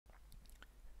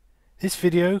This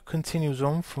video continues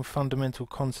on from Fundamental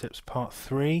Concepts Part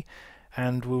 3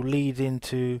 and will lead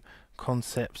into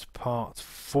Concepts Part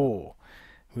 4.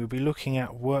 We'll be looking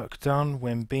at work done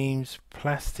when beams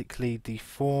plastically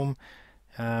deform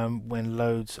when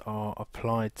loads are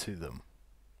applied to them.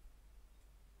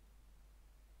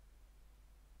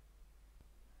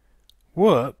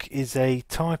 Work is a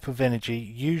type of energy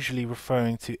usually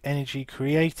referring to energy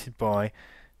created by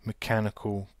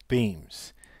mechanical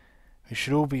beams. We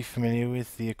should all be familiar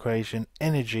with the equation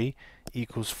energy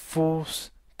equals force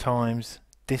times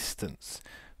distance,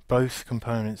 both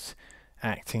components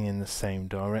acting in the same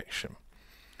direction.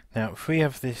 Now if we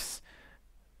have this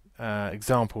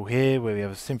example here where we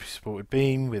have a simply supported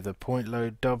beam with a point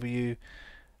load W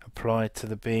applied to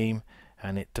the beam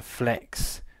and it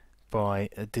deflects by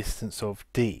a distance of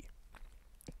d.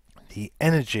 The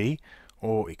energy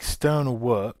or external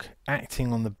work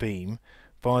acting on the beam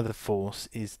by the force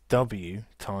is W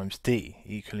times d,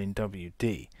 equaling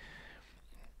WD.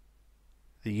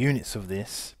 The units of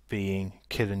this being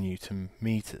kilonewton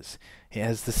meters. It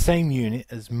has the same unit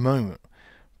as moment,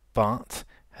 but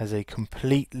has a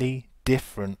completely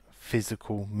different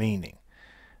physical meaning.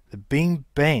 The beam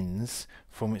bends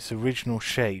from its original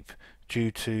shape due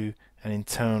to an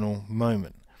internal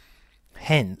moment.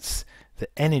 Hence, the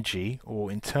energy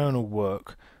or internal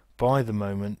work by the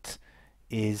moment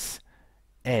is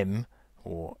m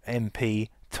or mp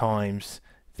times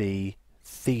the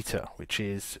theta, which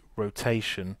is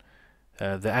rotation,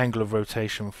 the angle of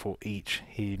rotation for each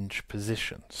hinge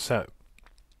position. So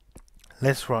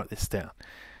let's write this down.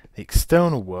 The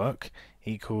external work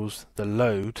equals the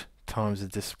load times the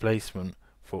displacement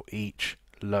for each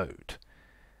load.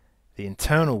 The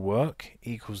internal work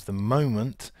equals the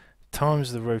moment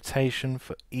times the rotation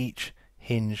for each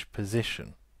hinge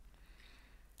position.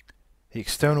 The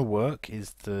external work is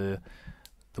the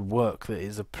work that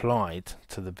is applied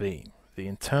to the beam. The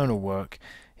internal work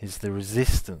is the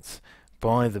resistance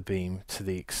by the beam to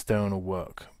the external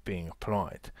work being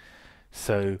applied.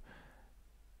 So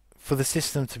for the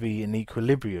system to be in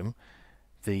equilibrium,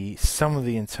 the sum of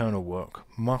the internal work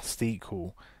must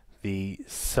equal the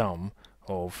sum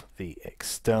of the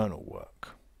external work.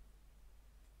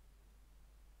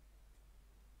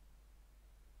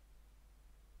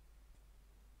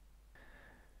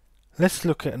 Let's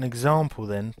look at an example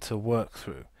then to work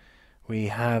through. We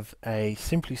have a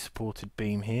simply supported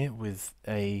beam here with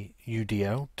a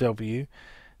UDL W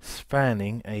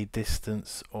spanning a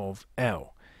distance of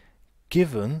L.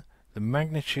 Given the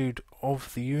magnitude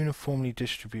of the uniformly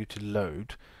distributed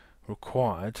load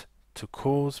required to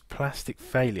cause plastic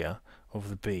failure of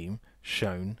the beam,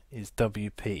 shown is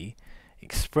WP,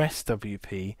 express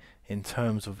WP in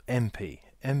terms of MP,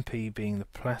 MP being the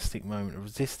plastic moment of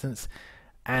resistance,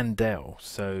 and L.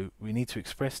 So we need to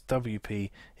express WP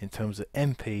in terms of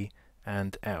MP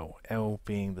and L, L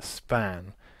being the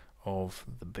span of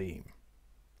the beam.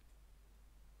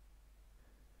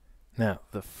 Now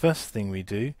the first thing we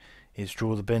do is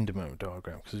draw the bending moment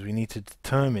diagram, because we need to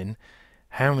determine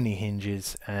how many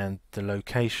hinges and the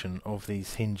location of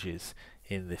these hinges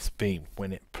in this beam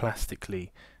when it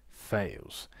plastically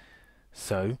fails.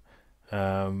 So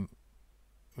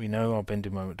we know our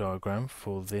bending moment diagram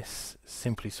for this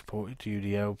simply supported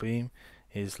UDL beam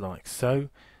is like so,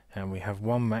 and we have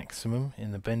one maximum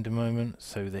in the bending moment,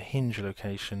 so the hinge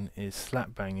location is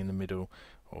slap bang in the middle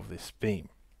of this beam.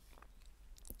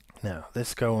 Now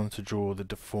let's go on to draw the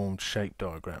deformed shape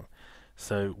diagram.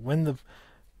 So when the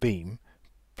beam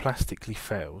plastically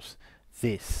fails,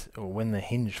 this, or when the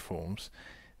hinge forms,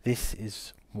 this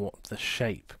is what the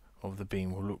shape of the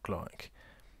beam will look like.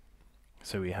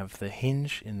 So we have the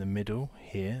hinge in the middle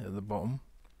here at the bottom,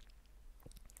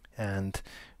 and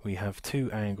we have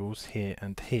two angles here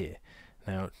and here.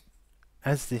 Now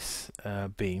as this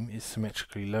beam is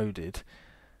symmetrically loaded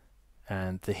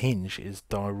and the hinge is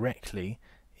directly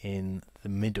in the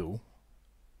middle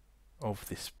of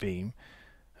this beam,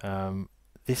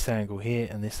 this angle here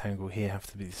and this angle here have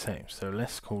to be the same, so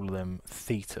let's call them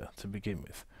theta to begin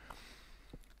with.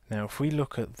 Now if we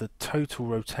look at the total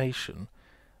rotation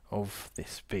of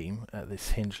this beam at this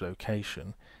hinge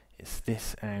location, it's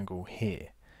this angle here.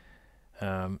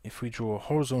 If we draw a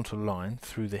horizontal line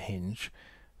through the hinge,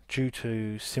 due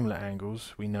to similar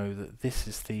angles we know that this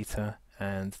is theta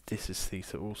and this is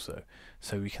theta also,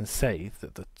 so we can say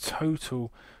that the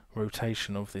total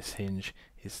rotation of this hinge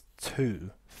is 2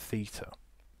 theta.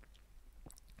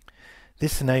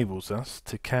 This enables us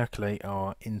to calculate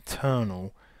our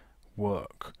internal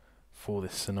work for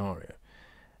this scenario.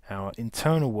 Our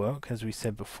internal work, as we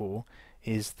said before,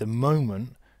 is the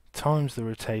moment times the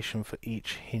rotation for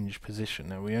each hinge position.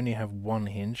 Now we only have one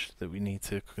hinge that we need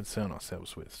to concern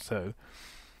ourselves with, so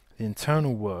the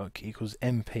internal work equals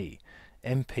MP.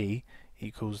 MP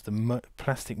equals the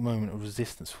plastic moment of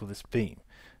resistance for this beam.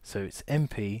 So it's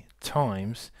MP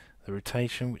times the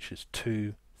rotation, which is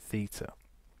 2 theta.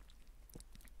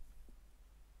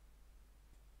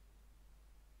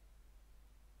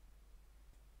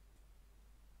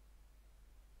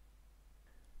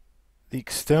 The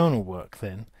external work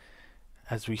then,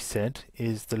 as we said,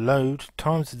 is the load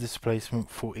times the displacement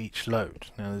for each load.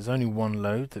 Now there's only one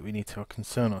load that we need to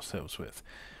concern ourselves with.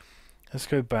 Let's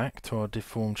go back to our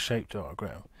deformed shape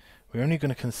diagram. We're only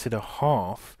going to consider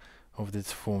half of the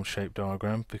deformed shape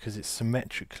diagram because it's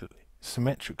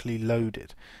symmetrically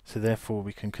loaded. So therefore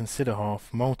we can consider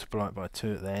half, multiply it by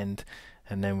 2 at the end,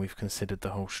 and then we've considered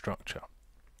the whole structure.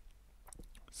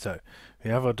 So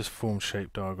we have our deformed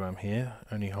shape diagram here,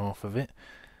 only half of it.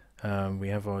 We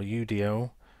have our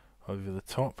UDL over the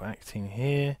top acting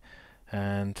here,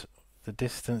 and the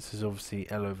distance is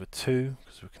obviously L over 2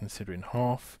 because we're considering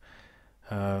half.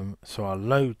 So our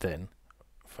load then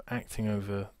for acting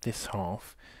over this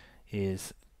half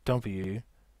is W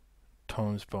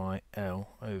times by L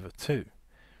over 2.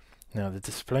 Now the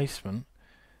displacement,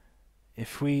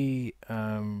 if we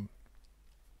want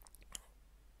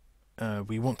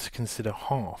to consider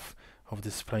half of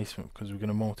displacement because we're going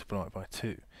to multiply it by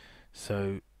 2.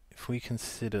 So if we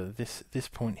consider this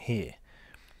point here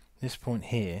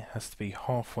has to be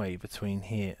halfway between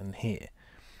here and here.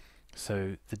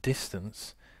 So the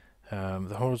distance,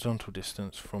 the horizontal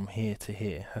distance from here to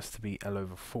here has to be L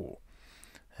over 4.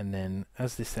 And then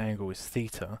as this angle is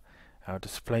theta, our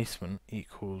displacement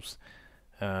equals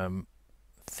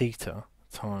theta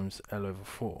times L over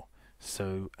 4.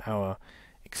 So our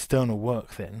external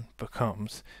work then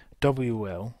becomes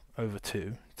WL over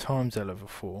 2 times L over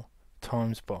 4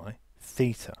 times by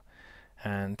theta,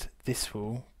 and this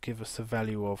will give us a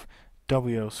value of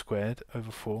WL squared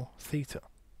over 4 theta.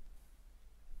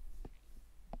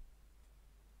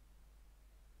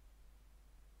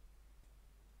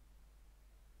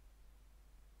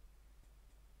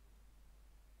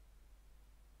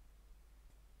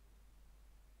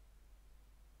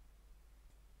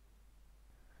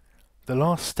 The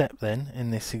last step then in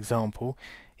this example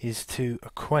is to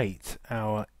equate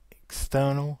our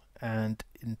external and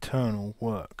internal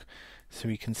work. So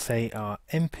we can say our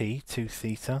MP 2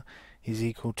 theta is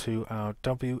equal to our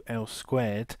WL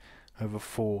squared over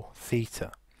 4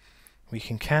 theta. We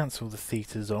can cancel the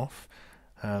thetas off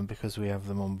because we have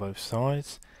them on both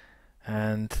sides,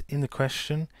 and in the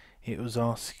question it was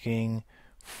asking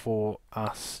for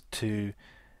us to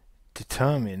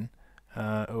determine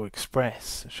or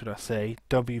express, should I say,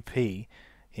 WP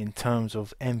in terms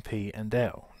of MP and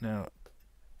L. Now,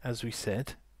 as we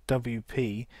said,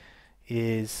 WP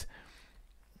is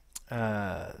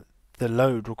the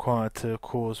load required to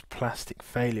cause plastic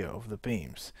failure of the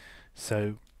beams.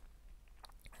 So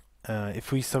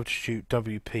if we substitute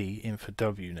WP in for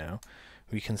W now,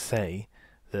 we can say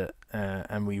that,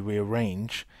 and we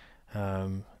rearrange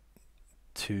to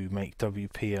make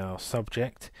WP our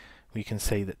subject, we can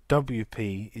say that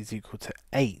WP is equal to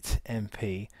 8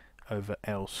 MP over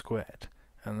L squared,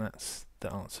 and that's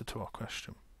the answer to our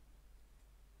question.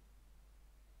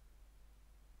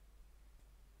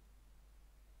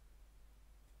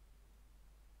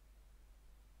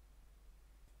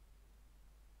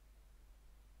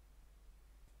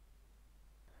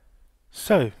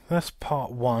 So that's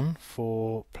part 1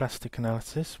 for plastic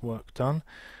analysis, work done.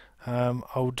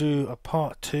 I'll do a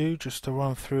part 2 just to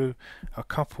run through a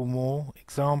couple more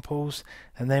examples,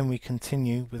 and then we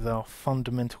continue with our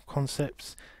fundamental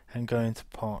concepts and go into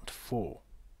part 4.